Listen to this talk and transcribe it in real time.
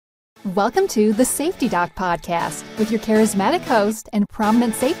Welcome to the Safety Doc Podcast with your charismatic host and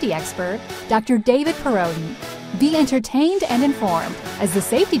prominent safety expert, Dr. David Perrodin. Be entertained and informed as the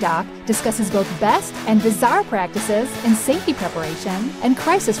Safety Doc discusses both best and bizarre practices in safety preparation and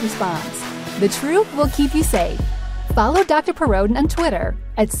crisis response. The truth will keep you safe. Follow Dr. Perrodin on Twitter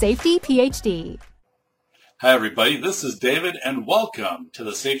at SafetyPhD. Hi, everybody. This is David, and welcome to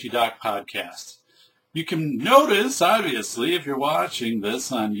the Safety Doc Podcast. You can notice, obviously, if you're watching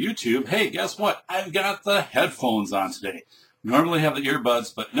this on YouTube, hey, guess what? I've got the headphones on today. Normally have the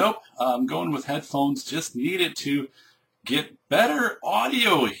earbuds, but nope, I'm going with headphones. Just needed to get better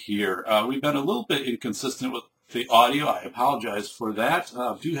audio here. We've been a little bit inconsistent with the audio. I apologize for that.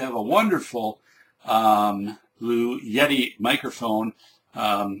 I do have a wonderful Blue Yeti microphone.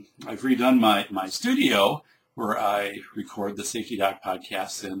 I've redone my studio where I record the Safety Doc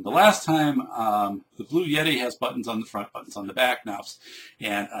podcast. And the last time, the Blue Yeti has buttons on the front, buttons on the back knobs.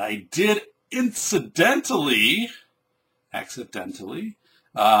 And I did accidentally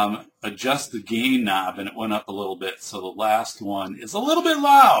adjust the gain knob, and it went up a little bit. So the last one is a little bit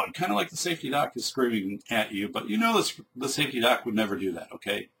loud, kind of like the Safety Doc is screaming at you. But you know the Safety Doc would never do that,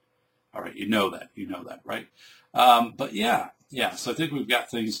 okay? All right, you know that, right? But yeah, so I think we've got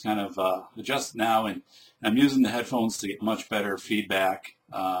things kind of adjusted now, and I'm using the headphones to get much better feedback,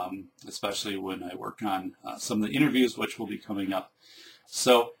 especially when I work on some of the interviews, which will be coming up.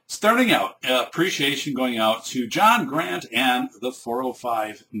 So starting out, appreciation going out to John Grant and the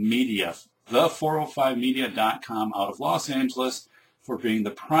 405 Media, the405media.com out of Los Angeles, for being the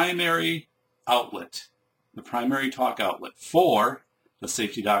primary outlet, the primary talk outlet for the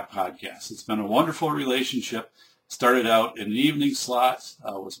Safety Doc podcast. It's been a wonderful relationship. Started out in an evening slot,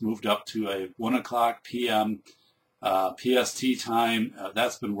 was moved up to a 1 o'clock p.m. PST time.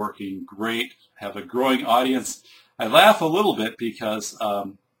 That's been working great. Have a growing audience. I laugh a little bit because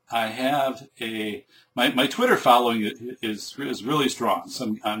I have my Twitter following is really strong.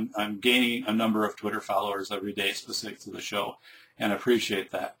 So I'm gaining a number of Twitter followers every day specific to the show, and I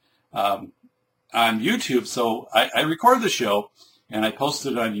appreciate that. On YouTube, so I record the show and I post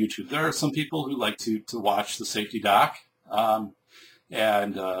it on YouTube. There are some people who like to watch the Safety Doc, and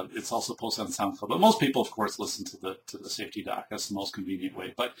it's also posted on SoundCloud. But most people, of course, listen to the Safety Doc. That's the most convenient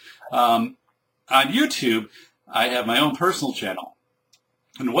way. But on YouTube, I have my own personal channel.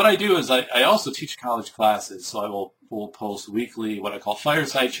 And what I do is I also teach college classes, so I will post weekly what I call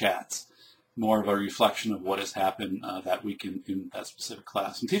fireside chats, more of a reflection of what has happened that week in that specific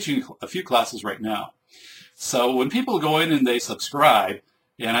class. I'm teaching a few classes right now. So when people go in and they subscribe,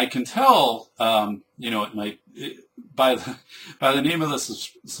 and I can tell, by the name of the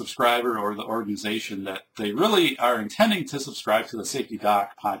subscriber or the organization that they really are intending to subscribe to the Safety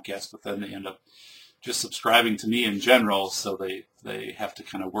Doc podcast, but then they end up just subscribing to me in general, so they have to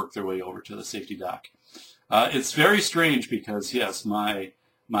kind of work their way over to the Safety Doc. It's very strange because, yes, my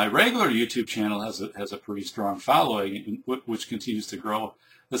regular YouTube channel has a pretty strong following, which continues to grow.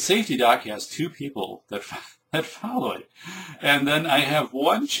 The Safety Doc has 2 people that follow it. And then I have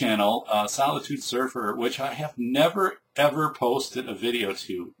one channel, Solitude Surfer, which I have never, ever posted a video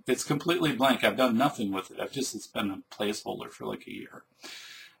to. It's completely blank. I've done nothing with it. It's been a placeholder for like a year.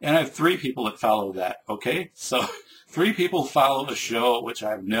 And I have 3 people that follow that, okay? So 3 people follow a show which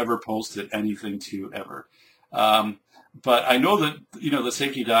I've never posted anything to ever. But I know that, the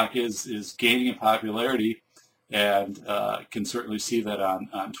Safety Doc is gaining in popularity, and can certainly see that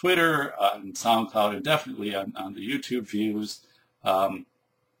on Twitter, on SoundCloud, and definitely on the YouTube views.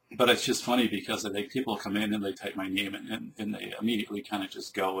 But it's just funny because I think people come in and they type my name and they immediately kind of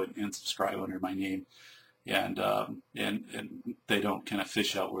just go and subscribe under my name. And they don't kind of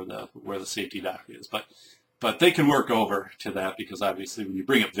fish out where the Safety Doc is, but they can work over to that, because obviously when you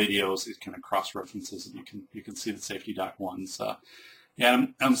bring up videos, it kind of cross references, and you can see the Safety Doc ones.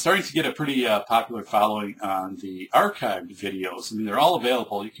 And I'm starting to get a pretty popular following on the archived videos. I mean, they're all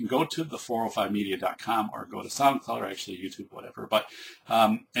available. You can go to the405media.com or go to SoundCloud or actually YouTube, whatever. But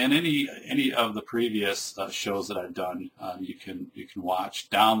and any of the previous shows that I've done, you can watch,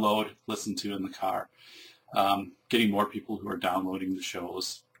 download, listen to in the car. Getting more people who are downloading the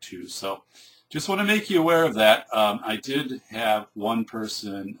shows too. So just want to make you aware of that. I did have one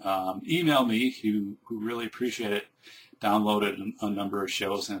person email me who really appreciated it, downloaded a number of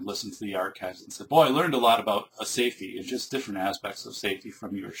shows and listened to the archives and said, boy, I learned a lot about safety and just different aspects of safety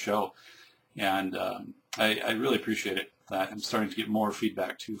from your show. And I really appreciate it. That I'm starting to get more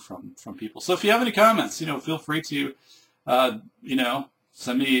feedback too from people. So if you have any comments, feel free to,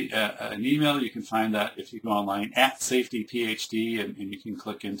 send me an email. You can find that if you go online at SafetyPhD, and you can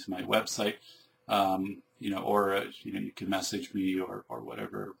click into my website. or you can message me or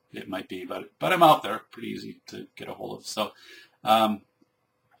whatever it might be. But I'm out there, pretty easy to get a hold of. So I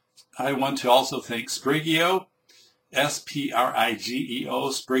want to also thank Sprigeo, Sprigeo,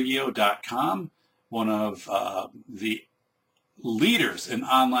 Sprigeo.com, one of the leaders in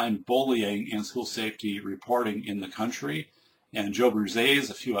online bullying and school safety reporting in the country. And Joe Bruzzese,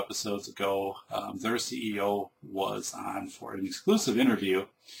 a few episodes ago, their CEO was on for an exclusive interview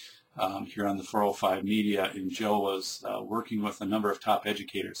here on the 405 Media, and Joe was working with a number of top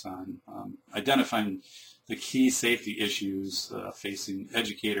educators on identifying the key safety issues facing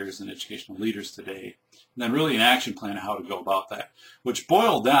educators and educational leaders today, and then really an action plan of how to go about that, which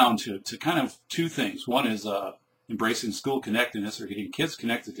boiled down to kind of two things. One is embracing school connectedness, or getting kids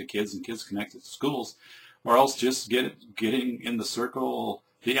connected to kids and kids connected to schools, or else just getting in the circle,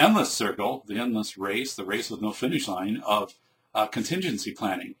 the endless race, the race with no finish line of contingency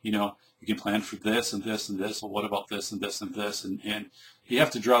planning. You can plan for this and this and this. Well, what about this and this and this? And you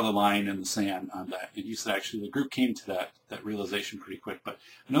have to draw the line in the sand on that. And he said, actually, the group came to that realization pretty quick. But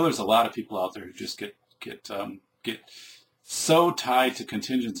I know there's a lot of people out there who just get so tied to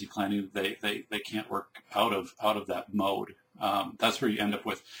contingency planning that they can't work out of that mode. That's where you end up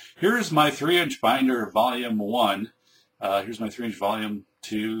with, here's my 3-inch binder, volume 1. Here's my 3-inch volume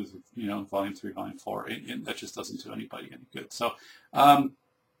 2, volume 3, volume 4. And that just doesn't do anybody any good. So,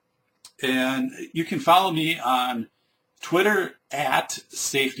 and you can follow me on Twitter at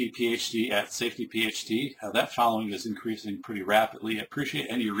SafetyPhD, at SafetyPhD. That following is increasing pretty rapidly. I appreciate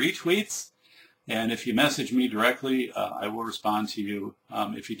any retweets. And if you message me directly, I will respond to you.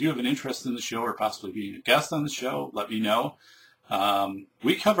 If you do have an interest in the show or possibly being a guest on the show, let me know.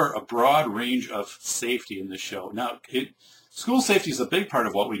 We cover a broad range of safety in this show. Now, school safety is a big part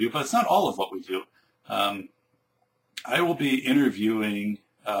of what we do, but it's not all of what we do. I will be interviewing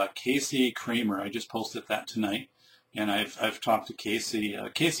Casey Kramer. I just posted that tonight, and I've talked to Casey.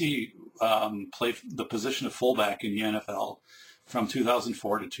 Casey played the position of fullback in the NFL from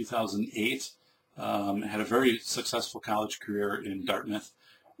 2004 to 2008. Had a very successful college career in Dartmouth,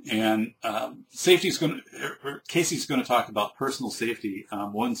 and Casey's going to talk about personal safety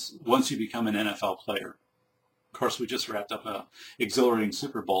once you become an NFL player. Of course, we just wrapped up a exhilarating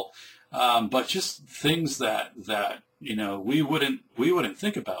Super Bowl, but just things that we wouldn't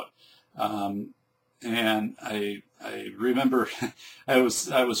think about. And I remember I was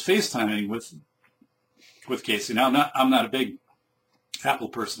FaceTiming with Casey. Now I'm not a big Apple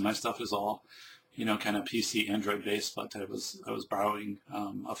person. My stuff is all kind of PC, Android based, but I was borrowing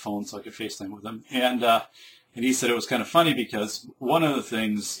a phone so I could FaceTime with him. And he said it was kind of funny because one of the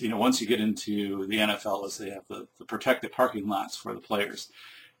things, once you get into the NFL, is they have the protected parking lots for the players.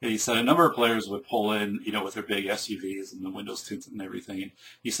 And he said a number of players would pull in, with their big SUVs and the windows tinted and everything. And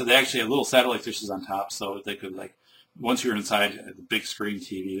he said they actually had little satellite dishes on top, so they could, once you're inside, the big screen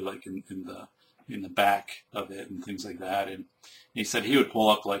TV, in the back of it and things like that. And he said he would pull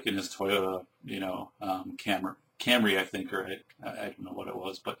up in his Toyota, Camry, I think, or I don't know what it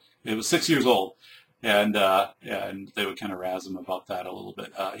was, but it was 6 years old, and they would kind of razz him about that a little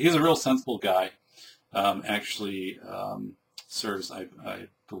bit. He's a real sensible guy. Actually serves, I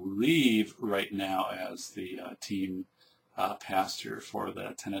believe, right now as the team pastor for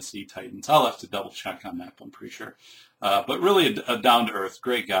the Tennessee Titans. I'll have to double check on that, but I'm pretty sure. But really a down-to-earth,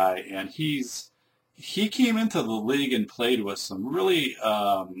 great guy, and he came into the league and played with some really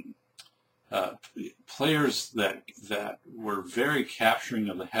players that were very capturing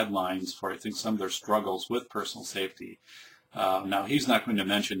of the headlines for, I think, some of their struggles with personal safety. Now, he's not going to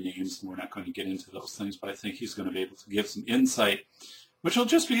mention names, and we're not going to get into those things, but I think he's going to be able to give some insight, which will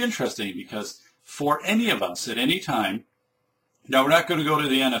just be interesting because for any of us at any time, now we're not going to go to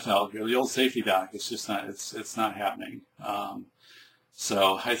the NFL, the old safety doc. It's just not. It's not happening.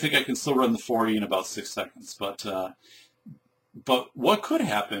 So I think I can still run the 40 in about 6 seconds. But what could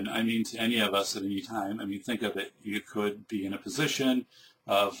happen, to any of us at any time, think of it, you could be in a position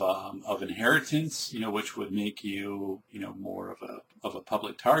of inheritance, which would make you, more of a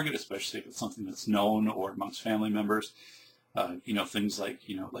public target, especially if it's something that's known or amongst family members. Things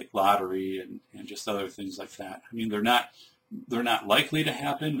like lottery and just other things like that. They're not likely to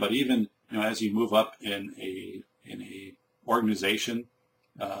happen, but even, as you move up in a organization,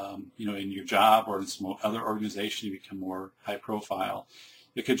 in your job or in some other organization, you become more high profile.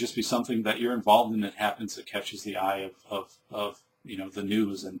 It could just be something that you're involved in that happens that catches the eye of the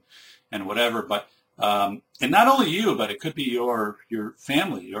news and whatever. But and not only you, but it could be your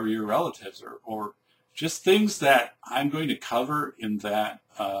family or your relatives or just things that I'm going to cover in that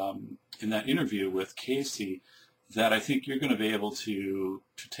interview with Casey that I think you're going to be able to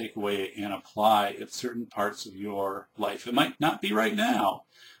take away and apply at certain parts of your life. It might not be right now.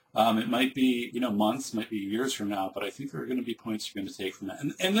 It might be, months, might be years from now, but I think there are going to be points you're going to take from that.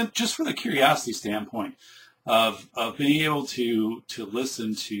 And then just for the curiosity standpoint of being able to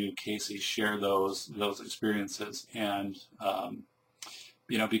listen to Casey share those experiences, and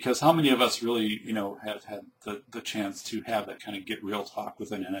because how many of us really, have had the chance to have that kind of get real talk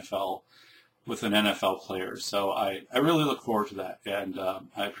with an NFL player. So I really look forward to that, and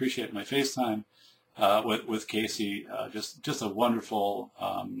I appreciate my FaceTime with Casey. Just a wonderful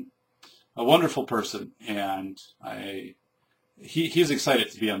person, and he's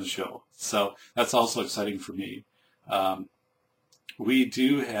excited to be on the show. So that's also exciting for me. We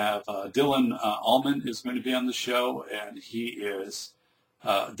do have Dylan Allman is going to be on the show, and he is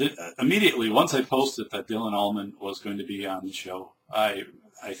immediately once I posted that Dylan Allman was going to be on the show, I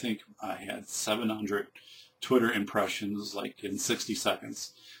think I had 700 Twitter impressions like in 60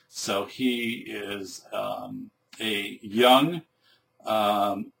 seconds. So he is a young,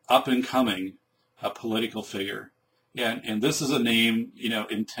 up-and-coming political figure. And this is a name,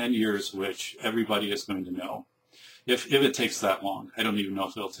 in 10 years, which everybody is going to know. If it takes that long. I don't even know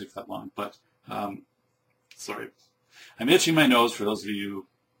if it'll take that long. But, sorry. I'm itching my nose for those of you,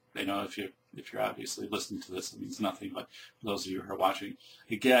 if you're obviously listening to this, it means nothing. But for those of you who are watching,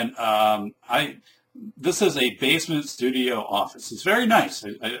 again, this is a basement studio office. It's very nice.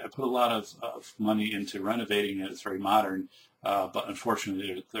 I put a lot of money into renovating it. It's very modern, but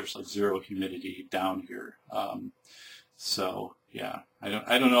unfortunately, there's like zero humidity down here. So yeah,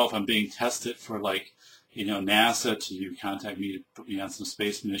 I don't know if I'm being tested for NASA to contact me to put me on some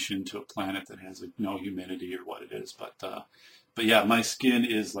space mission to a planet that has no humidity or what it is, but yeah, my skin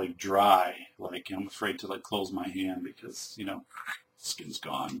is dry. I'm afraid to close my hand because skin's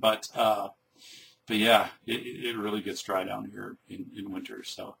gone. But yeah, it really gets dry down here in winter.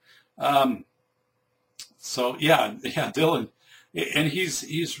 So yeah, Dylan, and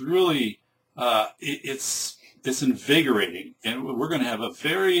he's really it's invigorating, and we're going to have a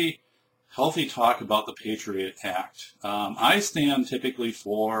very healthy talk about the Patriot Act. I stand typically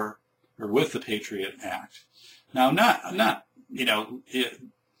for or with the Patriot Act. Now, not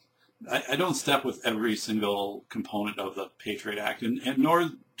I don't step with every single component of the Patriot Act, and nor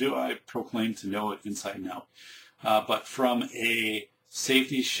do I proclaim to know it inside and out. But from a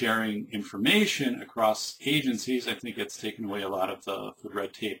safety sharing information across agencies, I think it's taken away a lot of the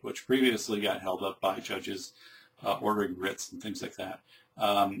red tape, which previously got held up by judges ordering writs and things like that.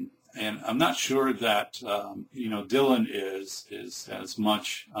 And I'm not sure that Dylan is as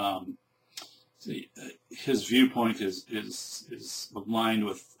much. His viewpoint is aligned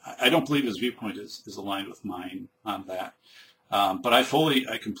with. I don't believe his viewpoint is aligned with mine on that. But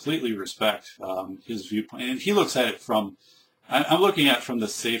I completely respect his viewpoint, and he looks at it from. I'm looking at it from the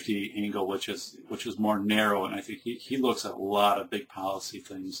safety angle, which is more narrow, and I think he looks at a lot of big policy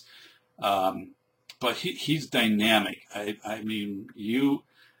things. But he's dynamic. I mean,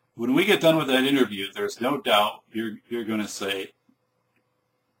 when we get done with that interview, there's no doubt you're going to say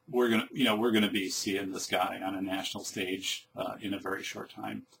we're going to be seeing this guy on a national stage in a very short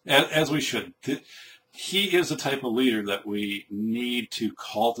time, as we should. He is the type of leader that we need to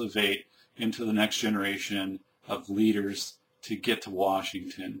cultivate into the next generation of leaders to get to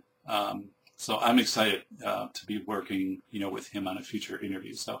Washington. So I'm excited to be working, with him on a future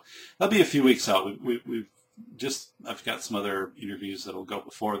interview. So that'll be a few weeks out. I've got some other interviews that'll go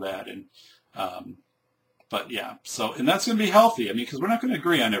before that, and but yeah. So and that's going to be healthy. I mean, because we're not going to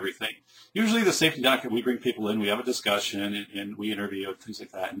agree on everything. Usually, the safety doc, we bring people in, we have a discussion, and we interview and things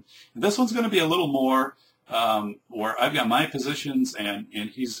like that. And this one's going to be a little more where I've got my positions and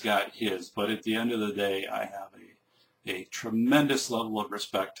he's got his. But at the end of the day, I have a tremendous level of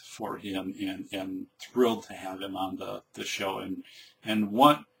respect for him, and thrilled to have him on the show, and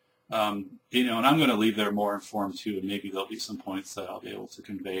want and I'm going to leave there more informed too, and maybe there'll be some points that I'll be able to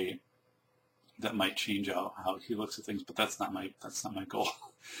convey that might change out how he looks at things, but that's not my goal.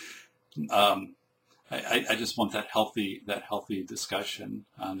 I just want that healthy discussion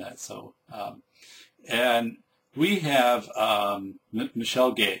on that. So and we have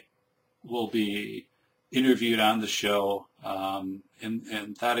Michelle Gay will be interviewed on the show, and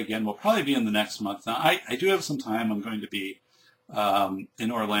that again will probably be in the next month. Now I do have some time. I'm going to be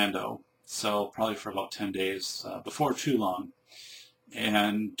in Orlando, so probably for about 10 days before too long.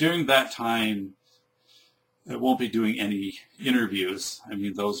 And during that time, I won't be doing any interviews. I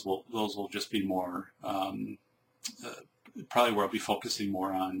mean, those will just be more probably where I'll be focusing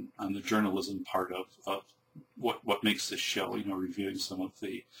more on the journalism part of what makes this show, reviewing some of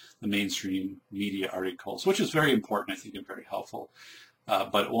the mainstream media articles, which is very important, I think, and very helpful.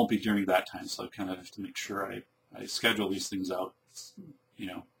 But it won't be during that time, so I kind of have to make sure I schedule these things out,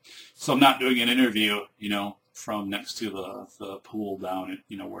 So I'm not doing an interview, from next to the pool down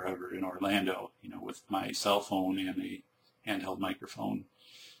at, wherever in Orlando, with my cell phone and a handheld microphone.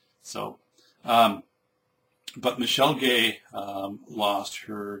 So, but Michelle Gay lost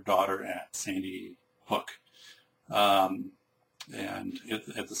her daughter at Sandy Hook, and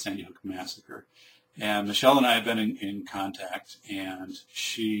at the Sandy Hook massacre. And Michelle and I have been in contact, and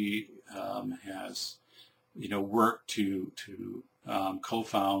she has, worked to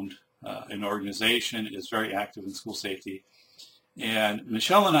co-found an organization, is very active in school safety. And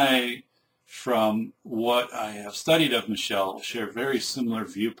Michelle and I, from what I have studied of Michelle, share very similar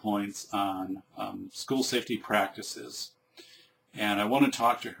viewpoints on school safety practices. And I want to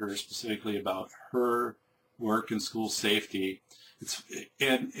talk to her specifically about her work in school safety. It's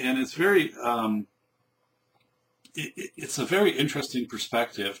very it's a very interesting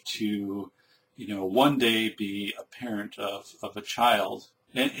perspective to one day be a parent of a child.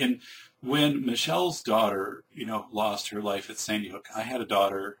 And when Michelle's daughter lost her life at Sandy Hook, I had a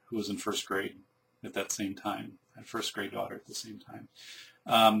daughter who was in first grade at that same time. I had a first grade daughter at the same time,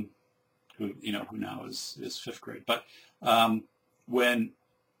 who now is fifth grade. But when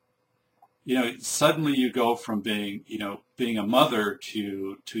suddenly you go from being a mother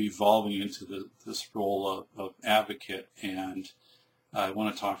to evolving into this role of advocate, and I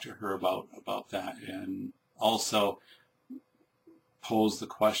want to talk to her about that, and also pose the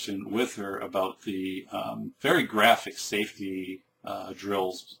question with her about the very graphic safety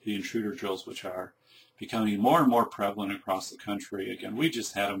drills, the intruder drills, which are becoming more and more prevalent across the country. Again, we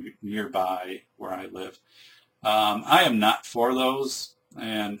just had them nearby where I live. I am not for those,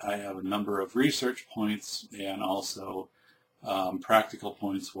 and I have a number of research points and also practical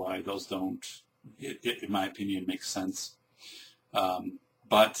points why those don't, in my opinion, make sense.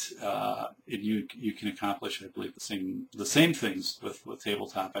 But you can accomplish, I believe, the same things with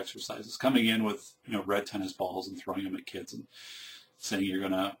tabletop exercises. Coming in with red tennis balls and throwing them at kids and saying you're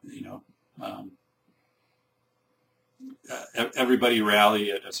going to everybody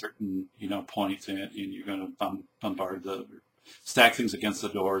rally at a certain point, and you're going to bombard stack things against the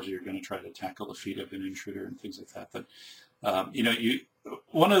doors. You're going to try to tackle the feet of an intruder and things like that. But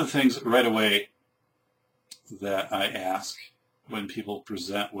one of the things right away that I ask when people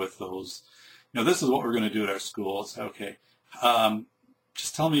present with those, this is what we're going to do at our school. It's okay.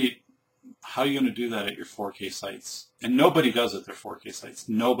 Just tell me how you're going to do that at your 4K sites. And nobody does it at their 4K sites.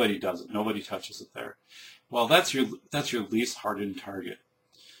 Nobody does it. Nobody touches it there. Well, that's your least hardened target.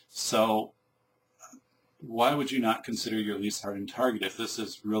 So why would you not consider your least hardened target if this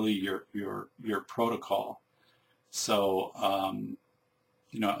is really your protocol? So I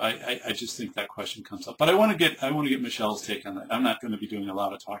just think that question comes up. But I want to get Michelle's take on that. I'm not going to be doing a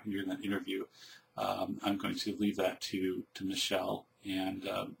lot of talking during that interview. I'm going to leave that to Michelle. And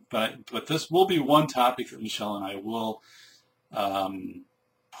but this will be one topic that Michelle and I will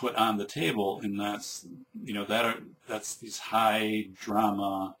put on the table, and that's that's these high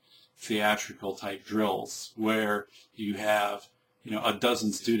drama theatrical type drills where you have a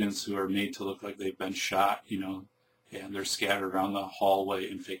dozen students who are made to look like they've been shot, and they're scattered around the hallway,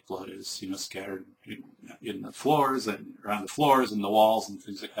 and fake blood is scattered in the floors and around the floors and the walls and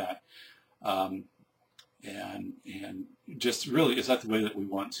things like that. And just really, is that the way that we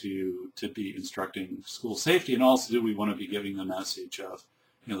want to be instructing school safety? And also, do we want to be giving the message of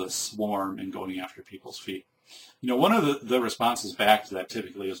the swarm and going after people's feet? One of the responses back to that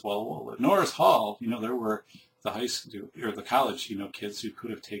typically is, well, at Norris Hall, there were the high school or the college, kids who could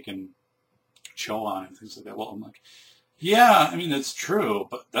have taken Cho on and things like that. Well, I'm like, yeah, I mean, that's true,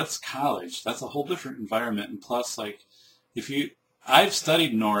 but that's college. That's a whole different environment. And plus, like, I've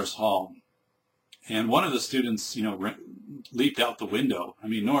studied Norris Hall, and one of the students, leaped out the window. I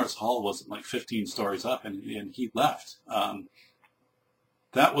mean, Norris Hall wasn't like 15 stories up, and he left.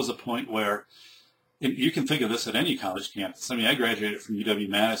 That was a point where, and you can think of this at any college campus. I mean, I graduated from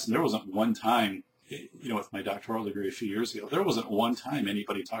UW-Madison. There wasn't one time, with my doctoral degree a few years ago, there wasn't one time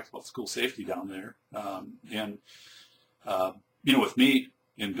anybody talked about school safety down there. With me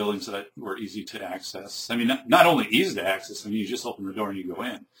in buildings that were easy to access. I mean, not only easy to access, I mean, you just open the door and you go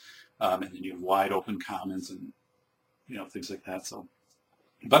in. And then you have wide open commons and, things like that. So,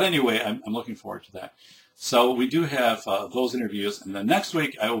 but anyway, I'm looking forward to that. So we do have those interviews. And then next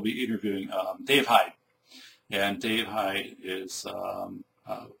week I will be interviewing Dave Hyde. And Dave Hyde is,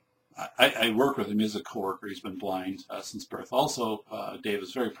 I work with him. He's a coworker. He's been blind since birth. Also, Dave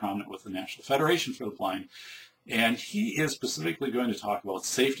is very prominent with the National Federation for the Blind. And he is specifically going to talk about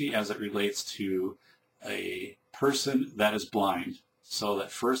safety as it relates to a person that is blind. So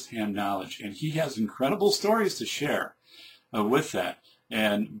that firsthand knowledge. And he has incredible stories to share with that.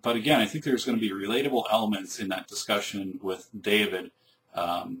 But again, I think there's going to be relatable elements in that discussion with David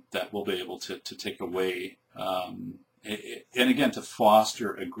that we'll be able to take away. And again, to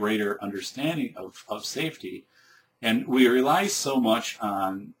foster a greater understanding of safety. And we rely so much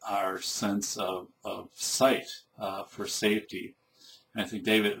on our sense of sight for safety. And I think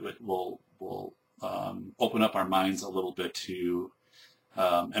David will open up our minds a little bit to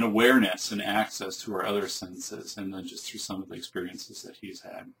an awareness and access to our other senses, and then just through some of the experiences that he's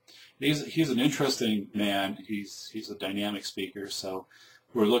had. He's an interesting man. He's a dynamic speaker, so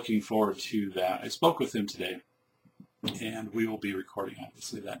we're looking forward to that. I spoke with him today, and we will be recording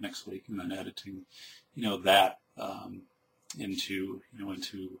obviously that next week, and then editing, that into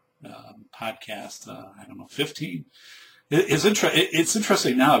podcast. 15. It's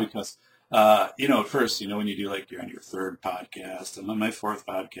interesting now because. At first, when you do you're on your third podcast, I'm on my fourth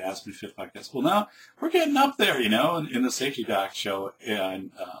podcast, my fifth podcast. Well, now we're getting up there, in the Safety Doc show.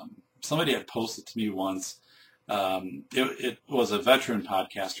 And somebody had posted to me once. It was a veteran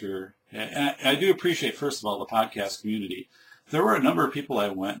podcaster. And I do appreciate, first of all, the podcast community. There were a number of people I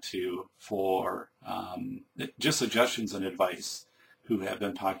went to for just suggestions and advice who have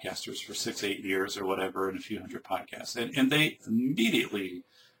been podcasters for 6-8 years or whatever, and a few hundred podcasts. And they immediately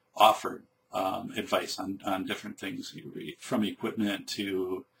offered advice on different things, from equipment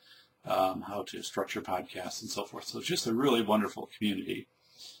to how to structure podcasts and so forth. So it's just a really wonderful community.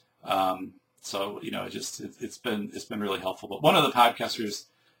 It's been really helpful. But one of the podcasters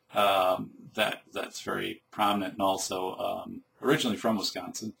that's very prominent and also originally from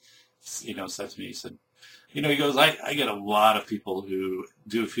Wisconsin, said to me, he said, he goes, I get a lot of people who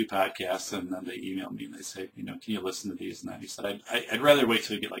do a few podcasts and then they email me and they say, can you listen to these and that? He said, I'd rather wait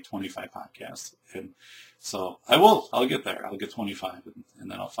till you get 25 podcasts. And so I'll get there. I'll get 25 and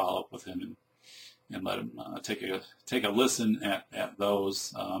then I'll follow up with him and let him take a listen at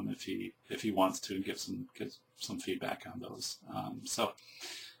those if he wants to, and give some feedback on those.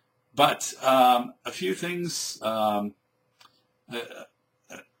 But a few things I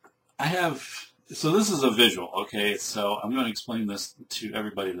have. So this is a visual, okay? So I'm going to explain this to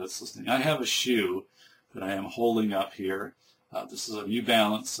everybody that's listening. I have a shoe that I am holding up here. This is a New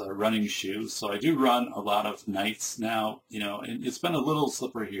Balance running shoe. So I do run a lot of nights now, and it's been a little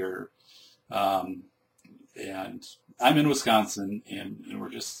slippery here. And I'm in Wisconsin, and we're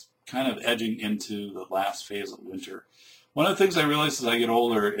just kind of edging into the last phase of winter. One of the things I realize as I get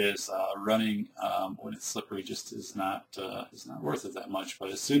older is running when it's slippery just is not worth it that much. But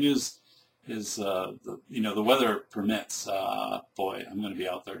as soon as the weather permits, boy, I'm going to be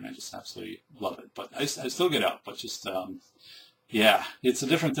out there, and I just absolutely love it. But I still get out, but just it's a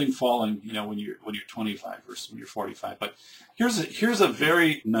different thing falling, when you're 25 versus when you're 45. But here's a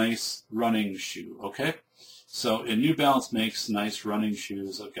very nice running shoe, okay? So, and New Balance makes nice running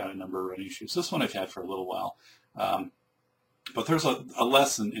shoes. I've got a number of running shoes. This one I've had for a little while. But there's a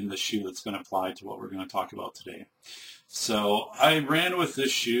lesson in the shoe that's going to apply to what we're going to talk about today. So I ran with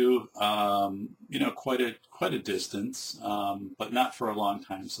this shoe, quite a distance, but not for a long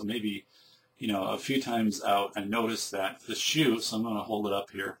time. So maybe, a few times out, I noticed that the shoe. So I'm going to hold it up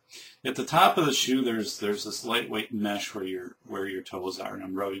here. At the top of the shoe, there's this lightweight mesh where your toes are, and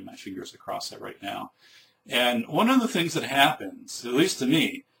I'm rubbing my fingers across it right now. And one of the things that happens, at least to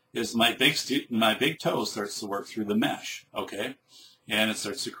me, is my big toe starts to work through the mesh, okay, and it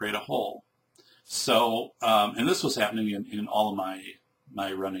starts to create a hole. So, and this was happening in all of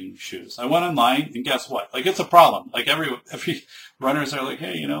my running shoes. I went online, and guess what? It's a problem. Every runners are like,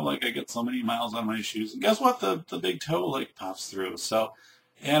 hey, I get so many miles on my shoes, and guess what? The big toe pops through. So,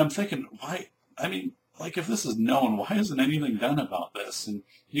 and I'm thinking, why? I mean, if this is known, why isn't anything done about this? And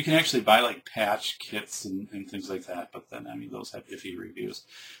you can actually buy patch kits and things like that, but then those have iffy reviews.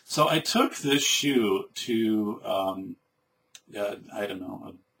 So I took this shoe to I don't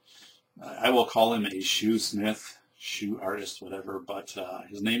know. I will call him a shoesmith, shoe artist, whatever, but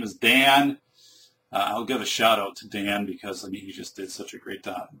his name is Dan. I'll give a shout out to Dan because, he just did such a great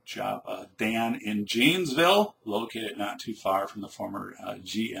job. Dan in Janesville, located not too far from the former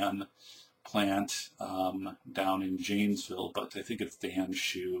GM plant down in Janesville, but I think it's Dan's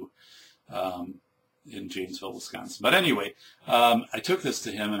Shoe in Janesville, Wisconsin. But anyway, I took this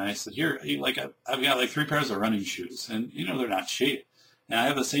to him and I said, here, I've got 3 pairs of running shoes, and they're not cheap. And I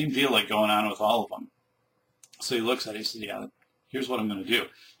have the same deal going on with all of them. So he looks at it, he said, yeah, here's what I'm going to do.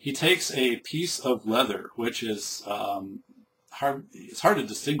 He takes a piece of leather, which is hard. It's hard to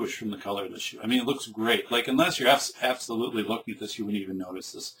distinguish from the color of the shoe. I mean, it looks great. Like, unless you're absolutely looking at this, you wouldn't even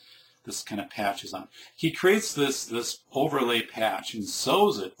notice this kind of patch is on. He creates this overlay patch and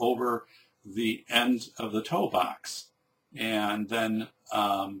sews it over the end of the toe box. And then,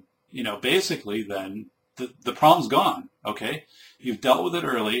 basically then the problem's gone, okay? You've dealt with it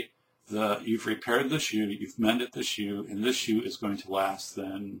early. You've repaired the shoe, you've mended the shoe, and this shoe is going to last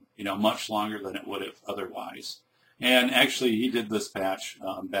then, much longer than it would have otherwise. And actually, he did this patch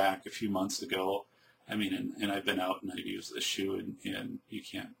back a few months ago. I mean, and I've been out and I've used this shoe, and you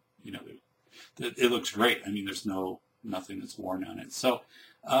can't, it looks great. I mean, there's nothing that's worn on it. So,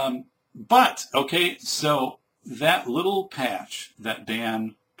 so that little patch that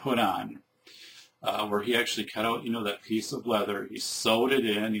Dan put on, where he actually cut out, that piece of leather, he sewed it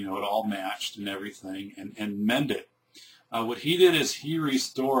in, it all matched and everything, and mended. What he did is he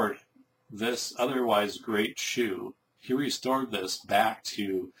restored this otherwise great shoe. He restored this back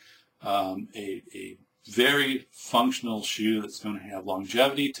to a very functional shoe that's going to have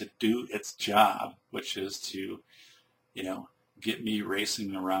longevity to do its job, which is to, get me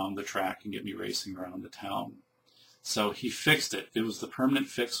racing around the track and get me racing around the town. So he fixed it. It was the permanent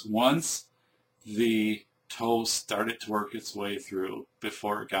fix once the toe started to work its way through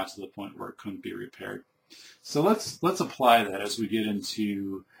before it got to the point where it couldn't be repaired. So let's apply that as we get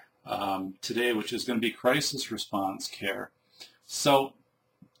into today, which is going to be crisis response care. So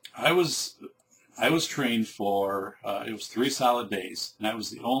I was trained for it was 3 solid days, and I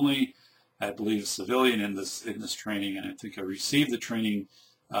was the only, I believe, civilian in this training, and I think I received the training.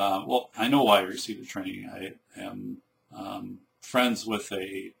 I know why I received the training. I am friends with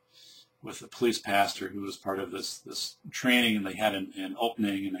a police pastor who was part of this training, and they had an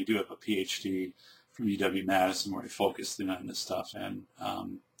opening, and I do have a PhD from UW-Madison where I focused in on this stuff, and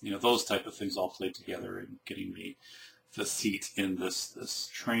those type of things all played together in getting me the seat in this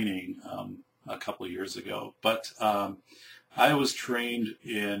training a couple of years ago. But I was trained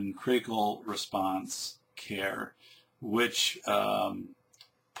in critical response care, which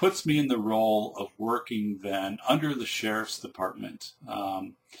puts me in the role of working then under the sheriff's department.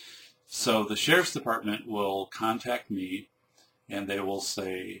 So the sheriff's department will contact me, and they will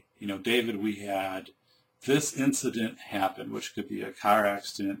say, David, we had this incident happen, which could be a car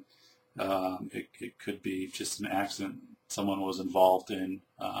accident. It could be just an accident someone was involved in.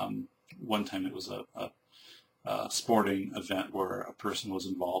 One time it was a sporting event where a person was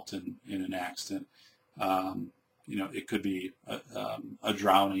involved in an accident. It could be a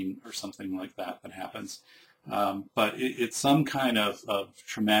drowning or something like that happens. But it's some kind of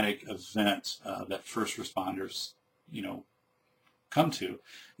traumatic event that first responders, come to.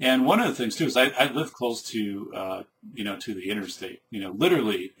 And one of the things too is I live close to, to the interstate.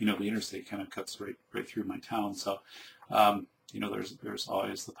 Literally, the interstate kind of cuts right through my town. So, there's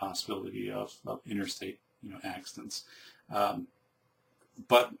always the possibility of interstate, accidents.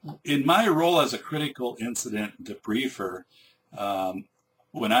 But in my role as a critical incident debriefer,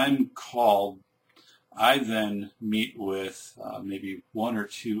 when I'm called, I then meet with maybe 1 or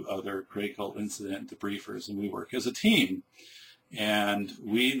 2 other critical incident debriefers, and we work as a team. And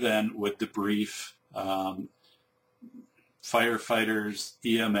we then would debrief firefighters,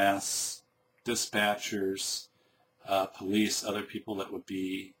 EMS, dispatchers, police, other people that would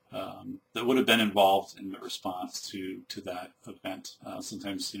be that would have been involved in the response to that event.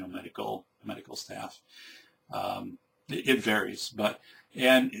 Sometimes, medical staff. It varies,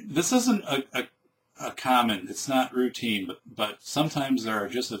 and this isn't a common. It's not routine, but sometimes there are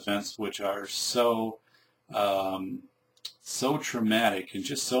just events which are so traumatic and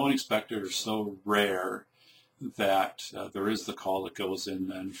just so unexpected or so rare that there is the call that goes in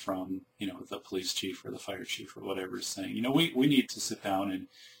then from the police chief or the fire chief or whatever is saying, we need to sit down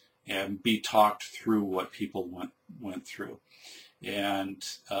and be talked through what people went through. And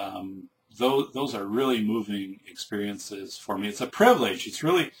those are really moving experiences for me. It's a privilege.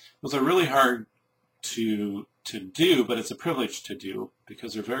 Those are really hard to do, but it's a privilege to do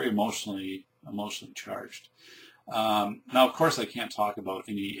because they're very emotionally charged. Now, of course, I can't talk about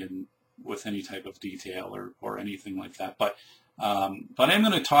with any type of detail or anything like that, but I'm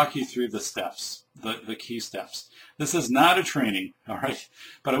going to talk you through the steps, the key steps. This is not a training, all right,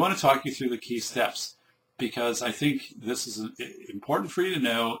 but I want to talk you through the key steps because I think this is important for you to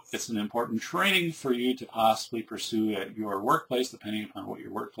know. It's an important training for you to possibly pursue at your workplace, depending upon what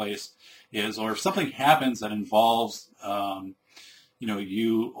your workplace is, or if something happens that involves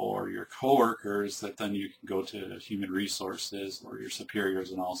you or your coworkers, that then you can go to human resources or your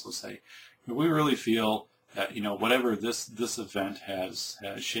superiors and also say, we really feel whatever this event has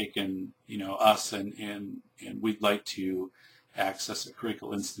shaken, us, and we'd like to access a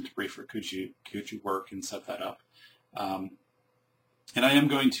critical incident debriefer. Could you work and set that up? And I am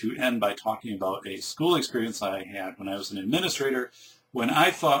going to end by talking about a school experience I had when I was an administrator, when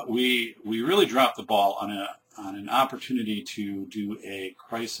I thought we really dropped the ball on an opportunity to do a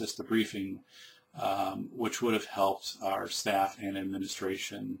crisis debriefing, which would have helped our staff and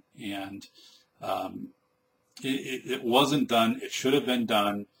administration. And it wasn't done. It should have been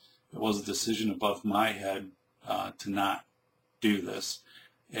done. It was a decision above my head to not do this.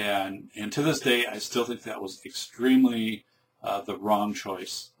 And to this day, I still think that was extremely the wrong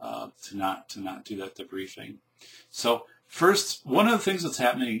choice to not do that debriefing. So first, one of the things that's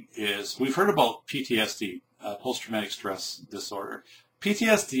happening is we've heard about PTSD, post-traumatic stress disorder.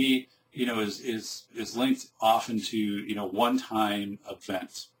 PTSD, is linked often to one-time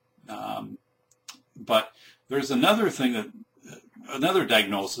events. But there's another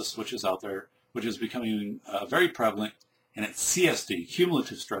diagnosis which is out there, which is becoming very prevalent, and it's CSD,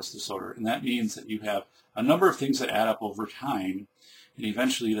 cumulative stress disorder. And that means that you have a number of things that add up over time, and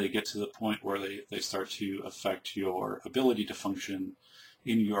eventually they get to the point where they start to affect your ability to function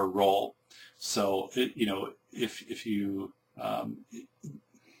in your role. So, if you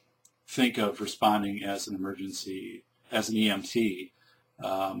think of responding as an emergency, as an EMT,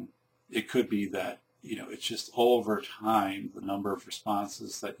 it could be that, it's just over time, the number of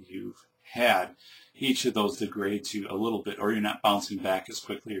responses that you've had, each of those degrades you a little bit, or you're not bouncing back as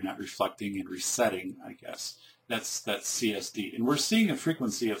quickly, you're not reflecting and resetting, I guess. That's CSD. And we're seeing a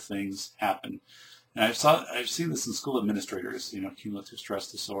frequency of things happen. And I've seen this in school administrators, cumulative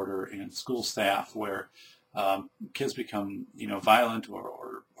stress disorder, and school staff where kids become, violent,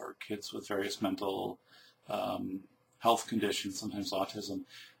 or kids with various mental health conditions, sometimes autism,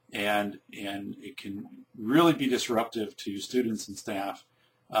 and it can really be disruptive to students and staff.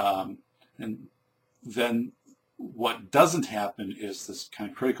 And then what doesn't happen is this kind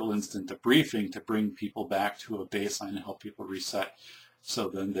of critical incident debriefing to bring people back to a baseline and help people reset, so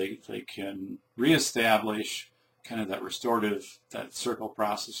then they can reestablish kind of that restorative, that circle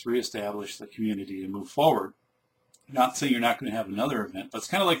process, reestablish the community and move forward. Not saying you're not going to have another event, but it's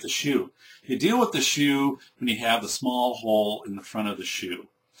kind of like the shoe. You deal with the shoe when you have the small hole in the front of the shoe.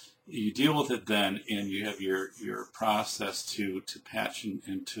 You deal with it then, and you have your process to patch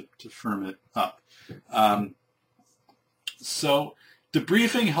and to firm it up. So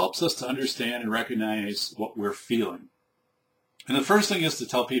debriefing helps us to understand and recognize what we're feeling. And the first thing is to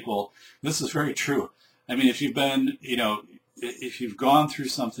tell people, this is very true. I mean, if you've been, if you've gone through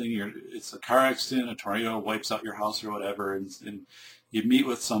something, it's a car accident, a tornado wipes out your house or whatever, and you meet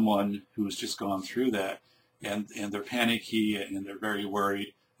with someone who's just gone through that, and they're panicky and they're very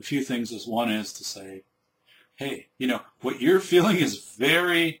worried. A few things is, one is to say, hey, what you're feeling is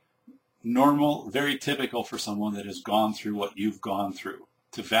very normal, very typical for someone that has gone through what you've gone through,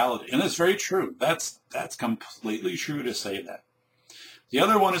 to validate. And that's very true. That's completely true to say that. The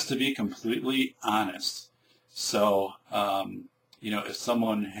other one is to be completely honest. So, if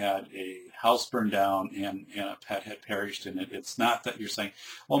someone had a house burned down and a pet had perished in it, it's not that you're saying,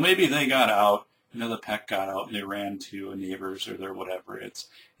 well, maybe they got out, the pet got out and they ran to a neighbor's or their whatever. It's,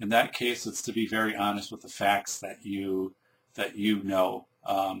 in that case, it's to be very honest with the facts that know.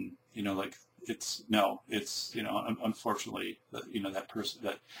 Unfortunately, that person,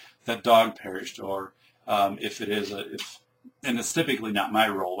 that dog perished, or if it is and it's typically not my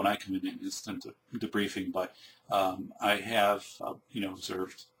role when I come in instant debriefing, but I have,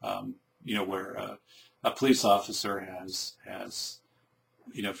 observed, where a police officer has,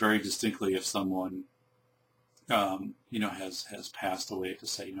 very distinctly, if someone, has passed away, to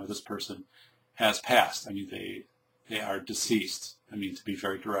say, this person has passed. I mean, they are deceased. I mean, to be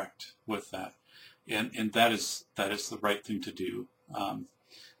very direct with that. And that is the right thing to do.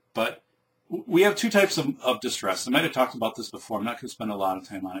 But we have two types of distress. I might have talked about this before. I'm not going to spend a lot of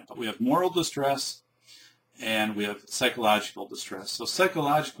time on it, but we have moral distress and we have psychological distress. So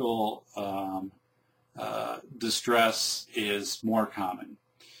psychological distress is more common.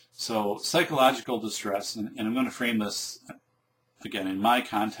 So psychological distress, and I'm going to frame this, again, in my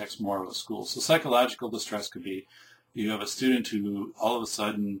context, more of a school. So psychological distress could be, you have a student who all of a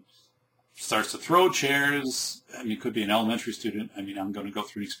sudden starts to throw chairs. I mean, it could be an elementary student. I mean, I'm going to go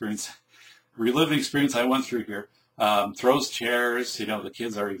through an experience, relive an experience I went through here. Throws chairs, the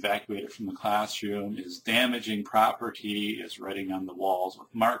kids are evacuated from the classroom, is damaging property, is writing on the walls with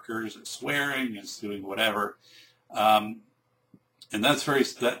markers, is swearing, is doing whatever. And that's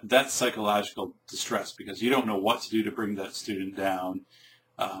psychological distress, because you don't know what to do to bring that student down.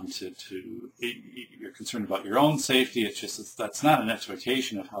 you're concerned about your own safety. That's not an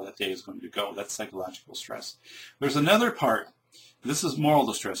expectation of how that day is going to go. That's psychological stress. There's another part. This is moral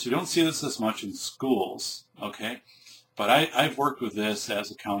distress. You don't see this as much in schools, okay? But I've worked with this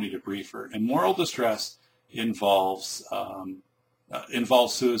as a county debriefer, and moral distress involves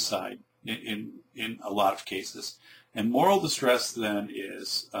suicide in a lot of cases. And moral distress then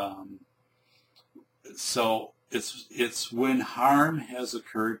is it's when harm has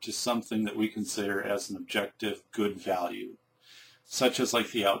occurred to something that we consider as an objective good value, such as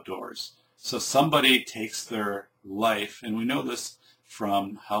like the outdoors. So somebody takes their life, and we know this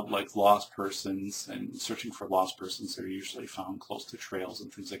from how like lost persons and searching for lost persons are usually found close to trails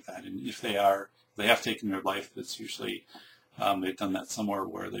and things like that. And if they have taken their life, that's usually they've done that somewhere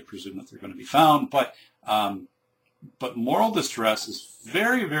where they presume that they're going to be found. But moral distress is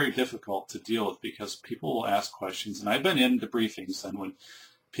very, very difficult to deal with because people will ask questions. And I've been in debriefings, and when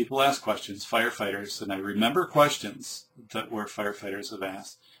people ask questions, firefighters, and I remember questions where firefighters have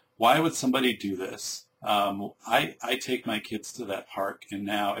asked, why would somebody do this? I take my kids to that park, and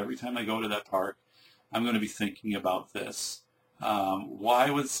now every time I go to that park, I'm going to be thinking about this.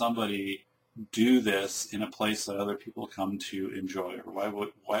 Why would somebody do this in a place that other people come to enjoy, or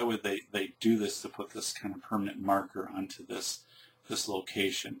why would they do this to put this kind of permanent marker onto this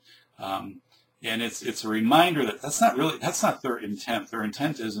location? And it's a reminder that that's not their intent. Their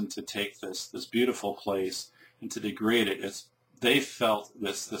intent isn't to take this beautiful place and to degrade it. They felt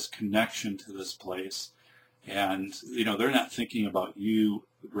this connection to this place, and they're not thinking about you,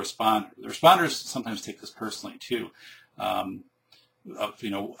 the responder. The responders sometimes take this personally too. I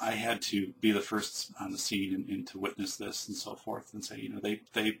had to be the first on the scene and to witness this and so forth, and say,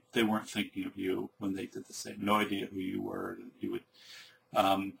 they weren't thinking of you when they did this. They had no idea who you were. You would,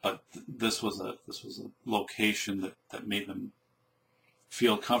 but this was a location that made them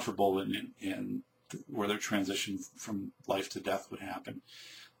feel comfortable in where their transition from life to death would happen.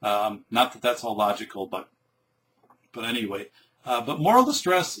 Not that that's all logical, but anyway. But moral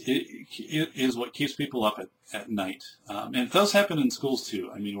distress is what keeps people up at night. And it does happen in schools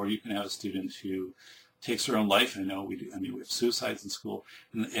too. I mean, where you can have a student who takes their own life. I know we do. I mean, we have suicides in school.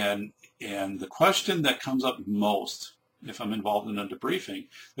 And the question that comes up most, if I'm involved in a debriefing,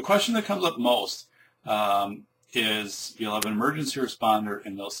 the question that comes up most is you'll have an emergency responder,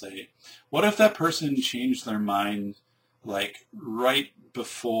 and they'll say, what if that person changed their mind like right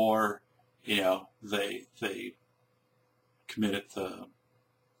before they completed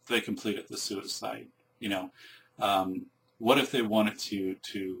the suicide? What if they wanted to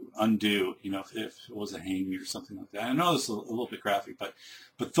undo, if it was a hanging or something like that? I know this is a little bit graphic, but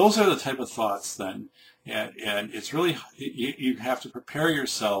those are the type of thoughts then, and it's really, you have to prepare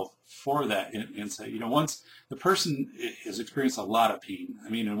yourself for that and say, once the person has experienced a lot of pain,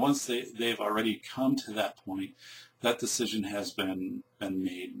 and once they've already come to that point, that decision has been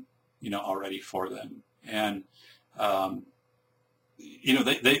made, already for them, and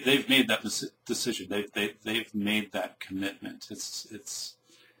they've made that decision. They've made that commitment. It's as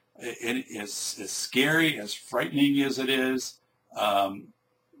scary, as frightening as it is.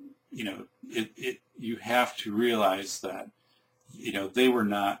 You have to realize that they were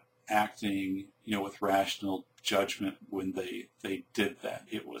not acting with rational judgment when they did that.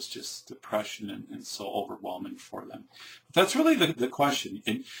 It was just depression and so overwhelming for them. But that's really the question,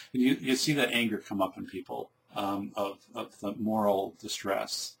 and you see that anger come up in people. Of the moral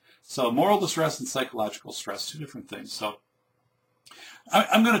distress. So moral distress and psychological stress, two different things. So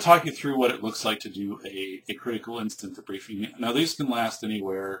I'm going to talk you through what it looks like to do a critical incident debriefing. Now these can last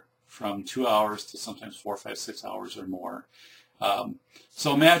anywhere from 2 hours to sometimes 4, 5, 6 hours or more.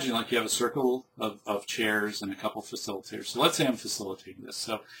 So imagine like you have a circle of chairs and a couple facilitators. So let's say I'm facilitating this.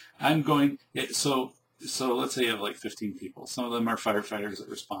 So I'm going, so let's say you have like 15 people. Some of them are firefighters that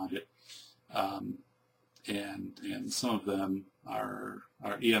responded. And some of them are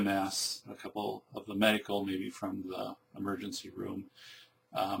EMS, a couple of the medical, maybe from the emergency room,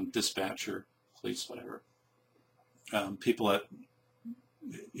 dispatcher, police, whatever. People at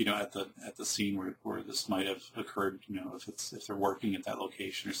the scene where this might have occurred, if they're working at that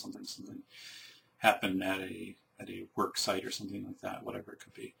location or something happened at a work site or something like that, whatever it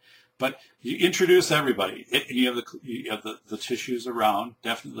could be. But you introduce everybody. You have the tissues around,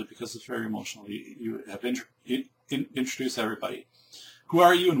 definitely, because it's very emotional. You have introduce everybody. Who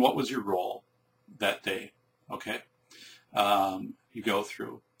are you and what was your role that day? Okay. You go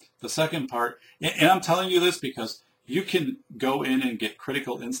through. The second part, and I'm telling you this because you can go in and get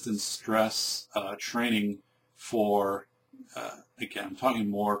critical instance stress training for, again, I'm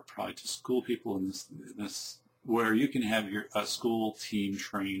talking more probably to school people in this where you can have a school team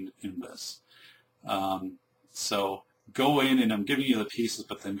trained in this. So go in, and I'm giving you the pieces,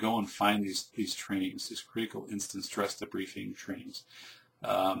 but then go and find these trainings, these critical instance stress debriefing trainings.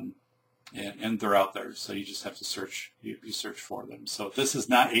 And they're out there, so you just have to search. You search for them. So this is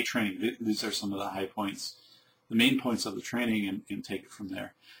not a training. These are some of the high points, the main points of the training, and take it from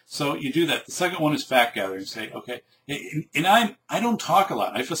there. So you do that. The second one is fact gathering. Say, okay, and I don't talk a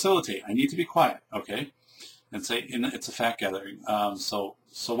lot. I facilitate. I need to be quiet, okay? And say, and it's a fact gathering. So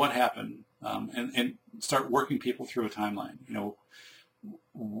what happened? And start working people through a timeline.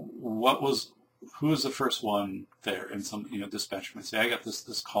 Who was the first one there? And some, dispatcher might say, I got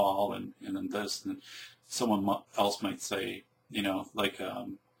this call, and then this, and someone else might say,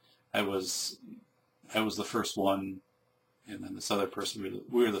 I was the first one, and then this other person,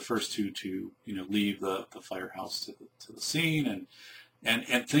 we were the first two to, leave the firehouse to the scene,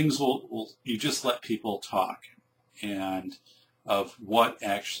 and things will you just let people talk, and of what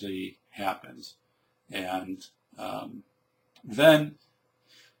actually happened, and then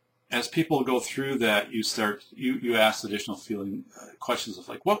as people go through that, you ask additional questions of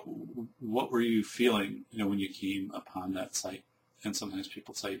what were you feeling, when you came upon that site, and sometimes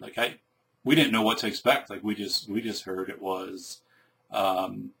people say we didn't know what to expect, we just heard it was,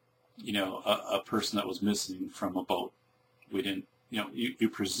 a person that was missing from a boat. We didn't, you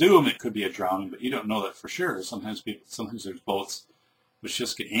presume it could be a drowning, but you don't know that for sure. Sometimes there's boats which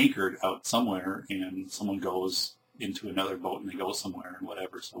just get anchored out somewhere, and someone goes into another boat and they go somewhere and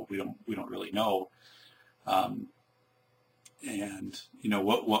whatever. So we don't really know. And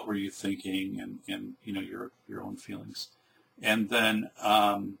what were you thinking, and your own feelings, and then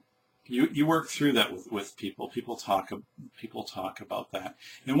you work through that with people. People talk about that,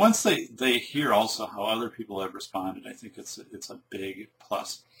 and once they hear also how other people have responded, I think it's a big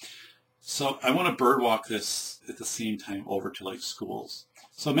plus. So I want to birdwalk this at the same time over to schools.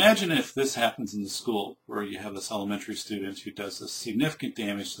 So imagine if this happens in the school where you have this elementary student who does this significant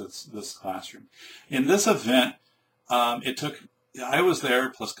damage to this classroom. In this event, I was there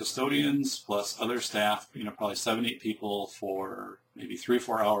plus custodians plus other staff, probably 7, 8 people for maybe 3 or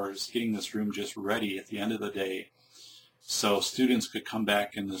 4 hours, getting this room just ready at the end of the day, so students could come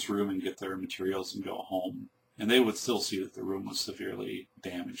back in this room and get their materials and go home. And they would still see that the room was severely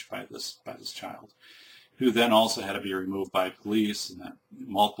damaged by this child, who then also had to be removed by police, and that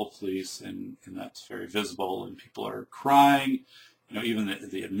multiple police, and that's very visible, and people are crying. Even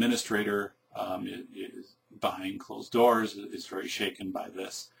the administrator is behind closed doors is very shaken by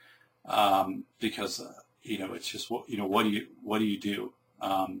this, because it's just what do you do?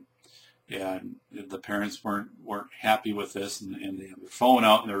 And the parents weren't happy with this, and they have their phone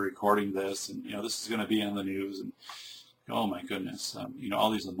out and they're recording this, and this is going to be on the news, and oh my goodness, all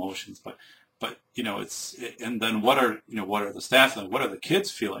these emotions. But and then what are the staff, and what are the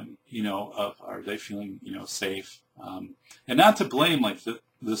kids feeling? Are they feeling safe? And not to blame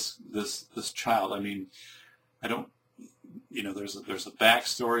this child. I mean, I don't. There's a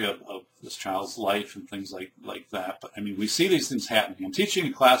backstory of this child's life and things like that. But I mean, we see these things happening. I'm teaching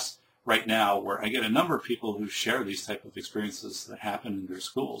a class right now where I get a number of people who share these type of experiences that happen in their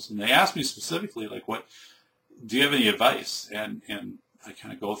schools, and they ask me specifically, what do you have any advice? And I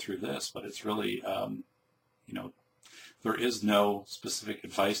kind of go through this, but it's really, there is no specific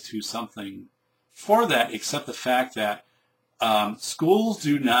advice to something for that, except the fact that schools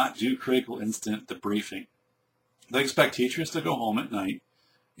do not do critical incident debriefing. They expect teachers to go home at night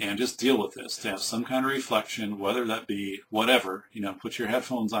and just deal with this, to have some kind of reflection, whether that be whatever, put your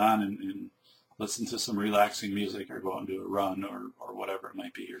headphones on and listen to some relaxing music, or go out and do a run, or whatever it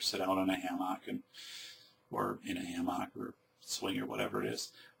might be, or sit out on a hammock or in a hammock, or swing, or whatever it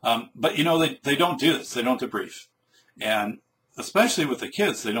is. But they don't do this. They don't debrief. And especially with the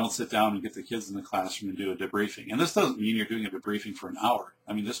kids, they don't sit down and get the kids in the classroom and do a debriefing. And this doesn't mean you're doing a debriefing for an hour.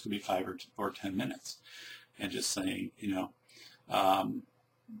 I mean, this could be 5 or 10 minutes. And just saying,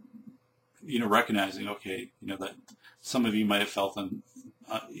 recognizing, okay, that some of you might have felt,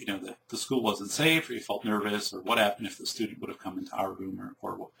 that the school wasn't safe, or you felt nervous, or what happened if the student would have come into our room,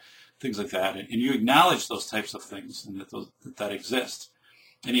 or things like that. And you acknowledge those types of things, and that exist.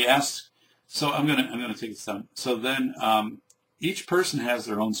 And you ask, so I'm gonna take this down. So then each person has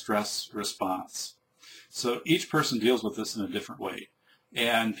their own stress response. So each person deals with this in a different way.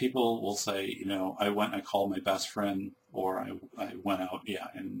 And people will say, I went and I called my best friend, or I went out,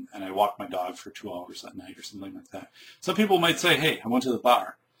 and I walked my dog for 2 hours that night, or something like that. Some people might say, hey, I went to the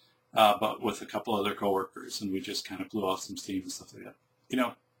bar, but with a couple other coworkers, and we just kind of blew off some steam and stuff like that.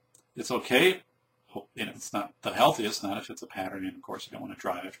 It's okay. It's not the healthiest, not if it's a pattern, and of course you don't want to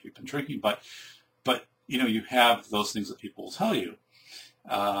drive after you've been drinking, but you have those things that people will tell you.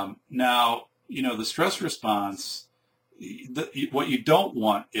 Now, the stress response, what you don't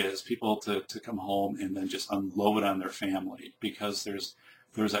want is people to come home and then just unload on their family, because there's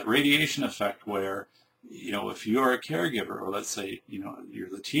that radiation effect where, if you're a caregiver, or let's say, you're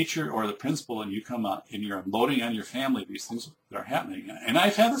the teacher or the principal, and you come up and you're unloading on your family these things that are happening. And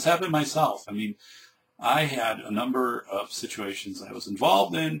I've had this happen myself. I mean, I had a number of situations I was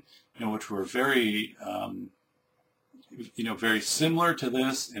involved in, which were very, very similar to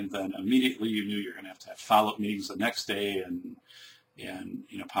this, and then immediately you knew you're going to have follow-up meetings the next day, and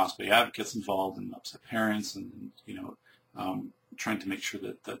possibly advocates involved, and upset parents, and trying to make sure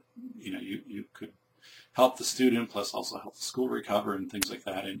that you could help the student, plus also help the school recover and things like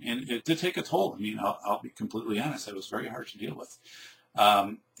that. And it did take a toll. I mean, I'll be completely honest. It was very hard to deal with.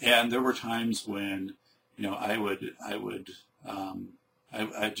 And there were times when, I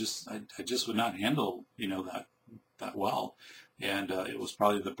just would not handle, that well. And it was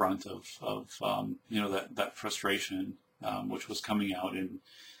probably the brunt of that frustration, which was coming out in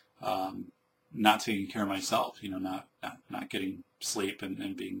not taking care of myself, not getting sleep,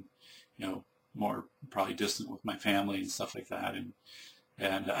 and being, more probably distant with my family and stuff like that.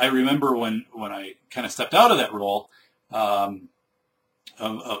 And I remember when I kind of stepped out of that role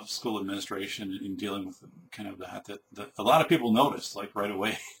of school administration and dealing with kind of that a lot of people noticed, like, right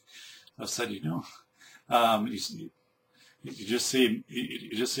away. I said, you just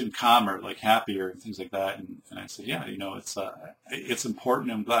seem calmer, like happier, and things like that. And I said, yeah, it's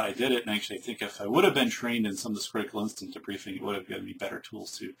important. I'm glad I did it. And actually, I think if I would have been trained in some of this critical incident debriefing, it would have given me better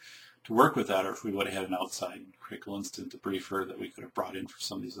tools to work with that, or if we would have had an outside critical incident debriefer that we could have brought in for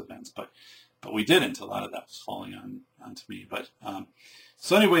some of these events. But we didn't. A lot of that was falling onto me. But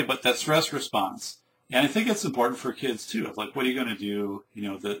so anyway, but that stress response. And I think it's important for kids too. Of like, what are you going to do?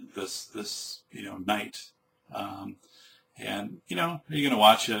 This night. And are you going to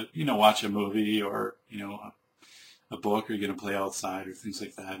watch a movie, or a book, or are you going to play outside, or things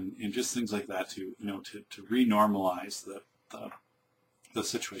like that, and just things like that to re-normalize the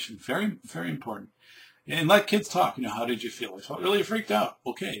situation. Very, very important. And let kids talk. How did you feel? I felt really freaked out.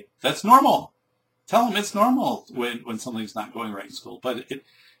 Okay, that's normal. Tell them it's normal when something's not going right in school. But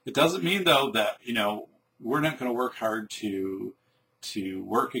it doesn't mean, though, that we're not going to work hard to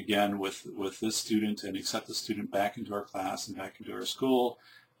work again with this student and accept the student back into our class and back into our school,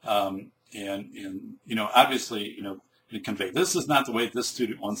 and obviously to convey, this is not the way this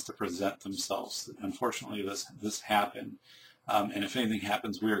student wants to present themselves. Unfortunately, this happened, and if anything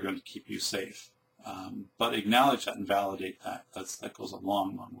happens, we are going to keep you safe. But acknowledge that and validate that. That goes a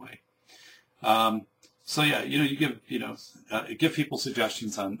long, long way. So yeah, you give people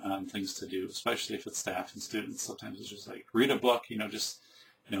suggestions on things to do, especially if it's staff and students. Sometimes it's just like, read a book, read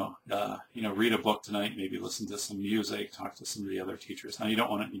a book tonight, maybe listen to some music, talk to some of the other teachers. Now, you don't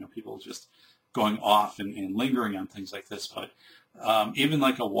want people just going off and lingering on things like this, but even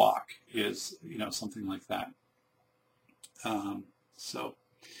like a walk is, something like that.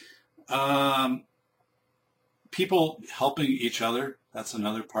 People helping each other, that's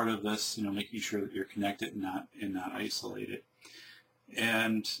another part of this, making sure that you're connected and not isolated.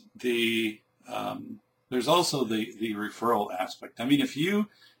 And there's also the referral aspect. I mean, if you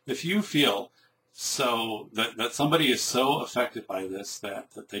feel so that somebody is so affected by this that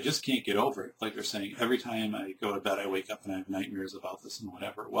they just can't get over it, like they're saying, every time I go to bed I wake up and I have nightmares about this and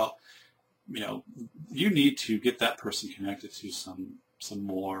whatever, well, you need to get that person connected to some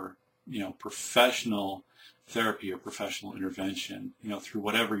more, professional therapy or professional intervention, through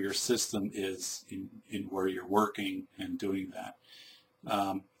whatever your system is in where you're working and doing that.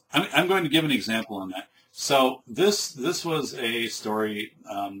 I'm going to give an example on that. So this was a story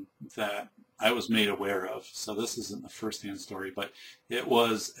that I was made aware of. So this isn't a first-hand story, but it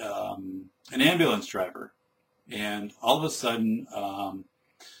was an ambulance driver, and all of a sudden,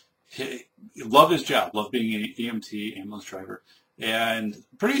 he loved his job, loved being an EMT, ambulance driver. And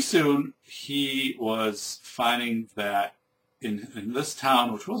pretty soon he was finding that in this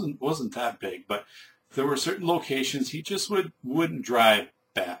town, which wasn't that big, but there were certain locations he just wouldn't drive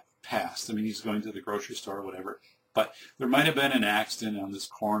past. I mean, he's going to the grocery store or whatever, but there might have been an accident on this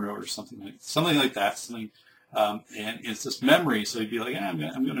corner or something like that. And it's this memory, so he'd be like, I'm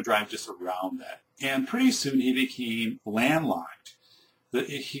going to drive just around that. And pretty soon he became landlocked.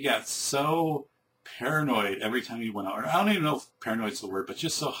 He got so paranoid every time he went out. Or I don't even know if paranoid is the word, but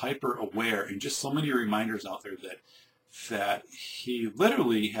just so hyper aware, and just so many reminders out there that he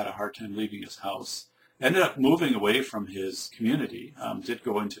literally had a hard time leaving his house. Ended up moving away from his community. Did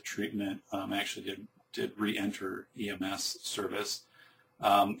go into treatment. Actually did re-enter EMS service.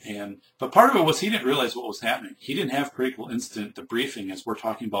 But part of it was he didn't realize what was happening. He didn't have critical incident debriefing, as we're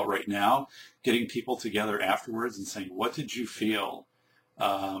talking about right now, getting people together afterwards and saying, what did you feel?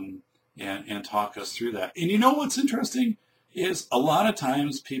 And talk us through that. And you know what's interesting is a lot of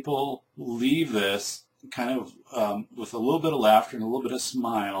times people leave this kind of with a little bit of laughter and a little bit of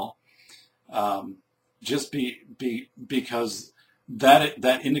smile, because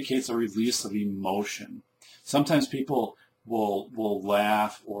that indicates a release of emotion. Sometimes people will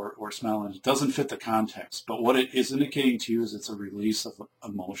laugh or smile, and it doesn't fit the context. But what it is indicating to you is it's a release of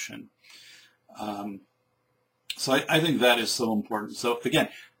emotion. So I think that is so important. So again,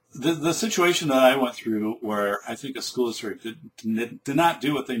 the situation that I went through, where I think a school district did not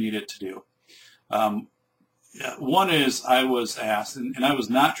do what they needed to do. One is I was asked, and I was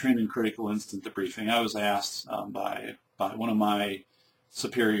not trained in critical incident debriefing. I was asked by one of my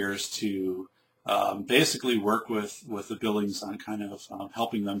superiors to basically work with the buildings on kind of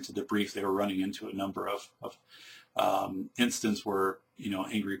helping them to debrief. They were running into a number of incidents where,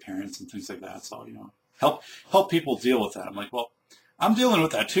 angry parents and things like that. So, help people deal with that. I'm like, well, I'm dealing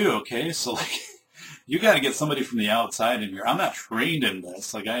with that too, okay? So, you got to get somebody from the outside in here. I'm not trained in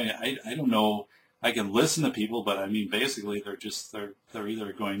this. I don't know. I can listen to people, but I mean, basically, they're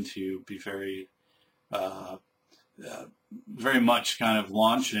either going to be very much kind of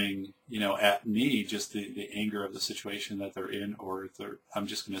launching, at me, just the anger of the situation that they're in, or I'm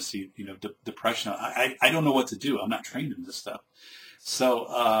just going to see, depression. I don't know what to do. I'm not trained in this stuff.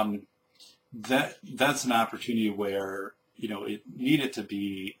 So that's an opportunity where, it needed to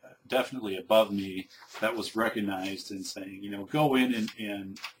be definitely above me. That was recognized and saying, go in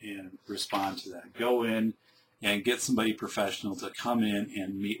and respond to that. Go in and get somebody professional to come in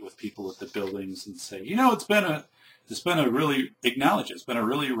and meet with people at the buildings and say, it's been a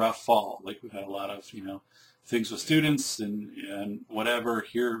really rough fall. Like, we've had a lot of, things with students and whatever.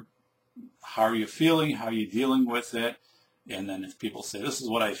 Here, how are you feeling? How are you dealing with it? And then if people say, this is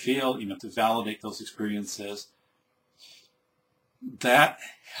what I feel, to validate those experiences, that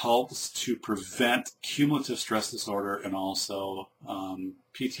helps to prevent cumulative stress disorder and also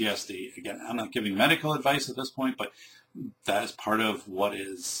PTSD. Again, I'm not giving medical advice at this point, but that is part of what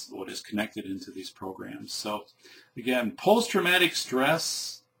is connected into these programs. So again, post-traumatic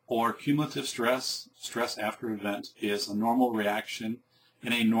stress or cumulative stress after event, is a normal reaction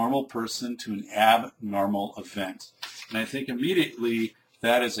in a normal person to an abnormal event. And I think immediately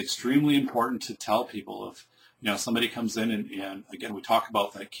that is extremely important to tell people. If somebody comes in and again, we talk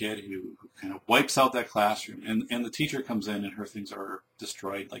about that kid who kind of wipes out that classroom, and the teacher comes in and her things are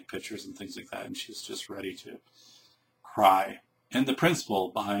destroyed, like pictures and things like that, and she's just ready to cry. And the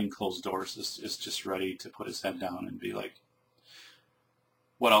principal behind closed doors is just ready to put his head down and be like,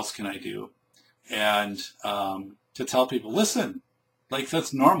 what else can I do? And to tell people, listen,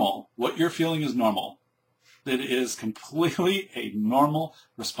 that's normal. What you're feeling is normal. It is completely a normal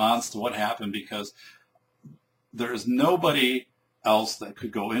response to what happened, because there is nobody else that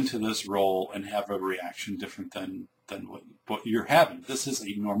could go into this role and have a reaction different than what you're having. This is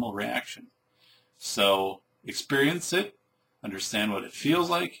a normal reaction. So experience it, understand what it feels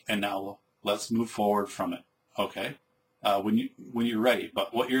like, and now let's move forward from it. Okay? When you're ready.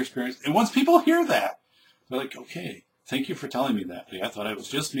 But what you're experiencing, and once people hear that, they're like, okay, thank you for telling me that. I thought it was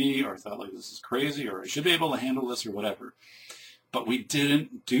just me, or I thought this is crazy, or I should be able to handle this, or whatever. But we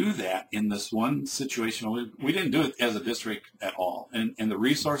didn't do that in this one situation. We didn't do it as a district at all. And the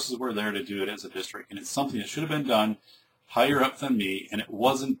resources were there to do it as a district. And it's something that should have been done higher up than me, and it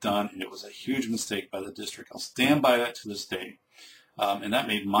wasn't done, and it was a huge mistake by the district. I'll stand by that to this day. And that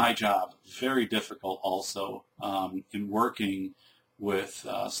made my job very difficult also in working with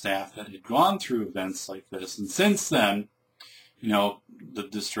staff that had gone through events like this. And since then, the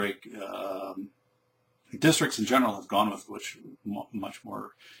districts in general have gone with much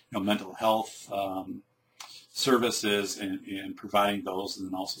more mental health services and providing those, and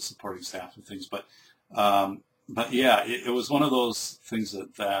then also supporting staff and things. But yeah, it was one of those things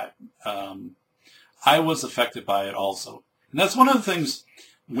that I was affected by it also. And that's one of the things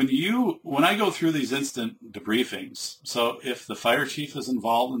when I go through these instant debriefings. So if the fire chief is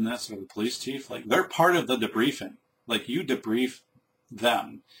involved in this, or the police chief, they're part of the debriefing. You debrief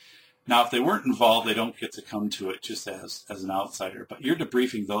them. Now, if they weren't involved, they don't get to come to it just as an outsider. But you're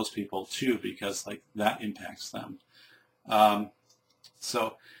debriefing those people too, because that impacts them.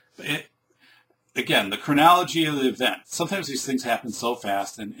 Again, the chronology of the event. Sometimes these things happen so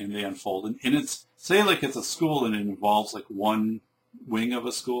fast and they unfold. And it's, say it's a school and it involves one wing of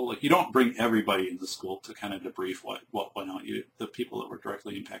a school. You don't bring everybody in the school to kind of debrief what went on, the people that were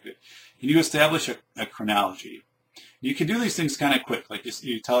directly impacted. And you establish a chronology. You can do these things kind of quick. Like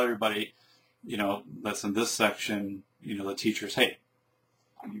you tell everybody, that's in this section, the teachers, hey,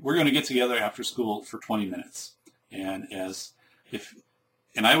 we're going to get together after school for 20 minutes. And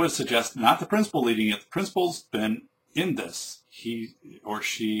I would suggest not the principal leading it. The principal's been in this. He or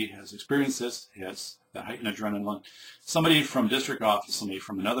she has experienced this, has the heightened adrenaline. Somebody from district office, somebody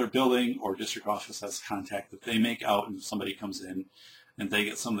from another building or district office has contact that they make out, and somebody comes in and they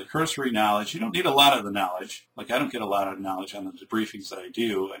get some of the cursory knowledge. You don't need a lot of the knowledge. Like I don't get a lot of knowledge on the debriefings that I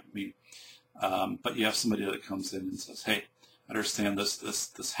do. But you have somebody that comes in and says, hey, I understand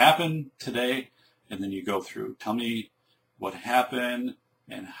this happened today. And then you go through, tell me what happened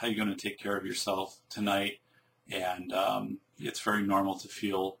and how you're going to take care of yourself tonight. And it's very normal to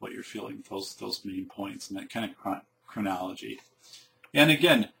feel what you're feeling, those main points and that kind of chronology. And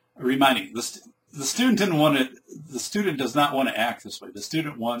again, reminding the student does not want to act this way. The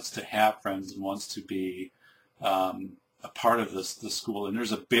student wants to have friends and wants to be a part of the school. And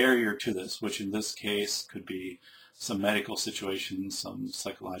there's a barrier to this, which in this case could be some medical situations, some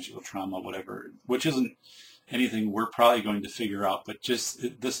psychological trauma, whatever, which isn't anything we're probably going to figure out, but this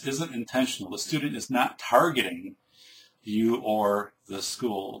isn't intentional. The student is not targeting you or the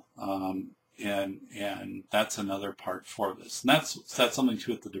school, and that's another part for this. And that's something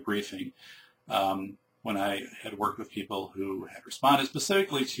to it, the debriefing. When I had worked with people who had responded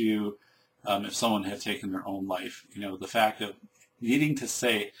specifically to if someone had taken their own life, the fact of needing to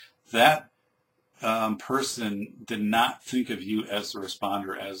say that person did not think of you as the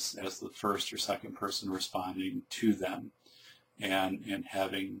responder, as the first or second person responding to them, and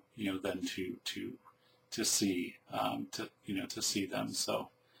having then to see to see them. So,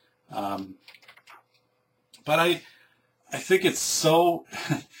 but I think it's so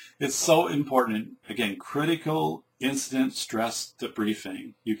important. Again, critical incident stress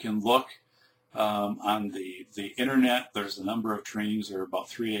debriefing. You can look on the internet. There's a number of trainings that are about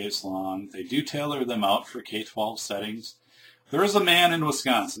 3 days long. They do tailor them out for K-12 settings. There is a man in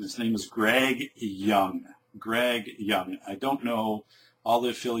Wisconsin. His name is Greg Young. Greg Young. I don't know all the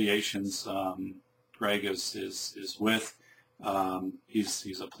affiliations Greg is with.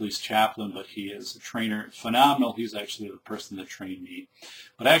 He's a police chaplain, but he is a trainer. Phenomenal. He's actually the person that trained me.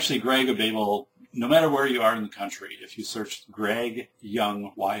 But actually, Greg would be able, no matter where you are in the country, if you search Greg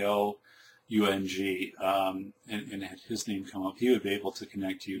Young, Y-O-U-N-G, and had his name come up, he would be able to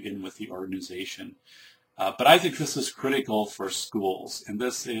connect you in with the organization. But I think this is critical for schools. And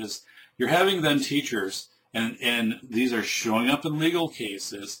this is, you're having then teachers, and these are showing up in legal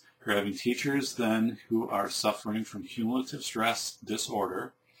cases. You're having teachers then who are suffering from cumulative stress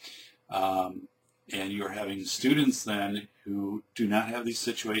disorder, and you're having students then who do not have these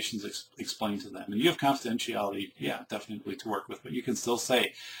situations explained to them. And you have confidentiality, yeah, definitely to work with, but you can still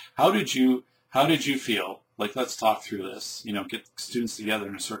say, how did you feel? Like, let's talk through this. Get students together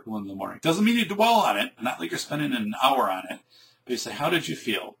in a circle in the morning. Doesn't mean you dwell on it, not like you're spending an hour on it, but you say, how did you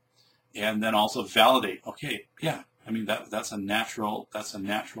feel? And then also validate, okay, yeah. That's a natural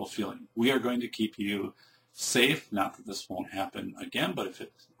feeling. We are going to keep you safe. Not that this won't happen again, but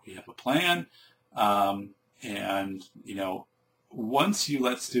we have a plan. And once you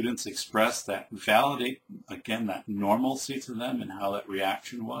let students express that, validate again that normalcy to them and how that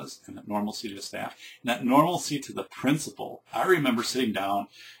reaction was, and that normalcy to staff, and that normalcy to the principal. I remember sitting down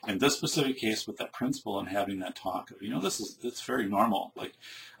in this specific case with that principal and having that talk of, it's very normal.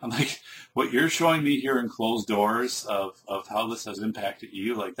 I'm like, what you're showing me here in closed doors of how this has impacted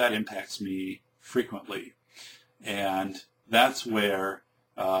you, like that impacts me frequently. And that's where,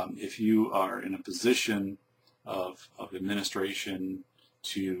 if you are in a position of administration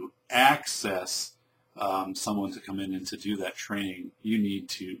to access someone to come in and to do that training,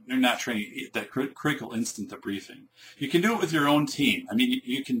 they're not training, that critical instant debriefing. You can do it with your own team.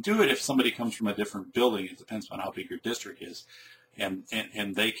 You can do it if somebody comes from a different building. It depends on how big your district is. And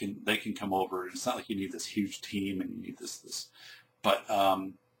they can come over. It's not like you need this huge team and you need this. But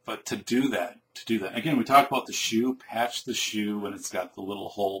to do that, again, we talk about the shoe, patch the shoe when it's got the little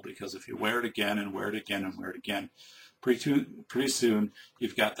hole, because if you wear it again and wear it again and wear it again, pretty soon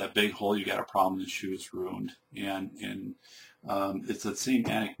you've got that big hole, you got a problem, the shoe is ruined. And it's the same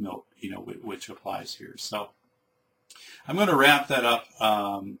anecdote, which applies here. So I'm going to wrap that up.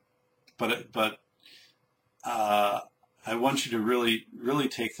 But I want you to really, really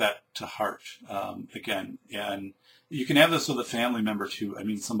take that to heart again. And you can have this with a family member too.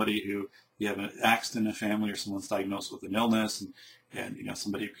 Somebody who you have an accident in a family, or someone's diagnosed with an illness, and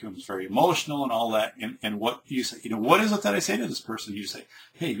somebody becomes very emotional and all that. And what you say, what is it that I say to this person? You say,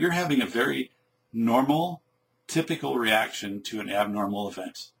 hey, you're having a very normal, typical reaction to an abnormal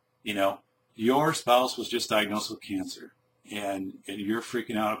event. your spouse was just diagnosed with cancer and you're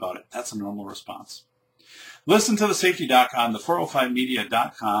freaking out about it. That's a normal response. Listen to the Safety Doc on the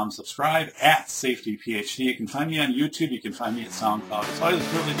 405media.com. Subscribe at SafetyPhD. You can find me on YouTube. You can find me at SoundCloud. It's always a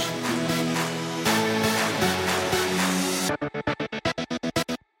privilege.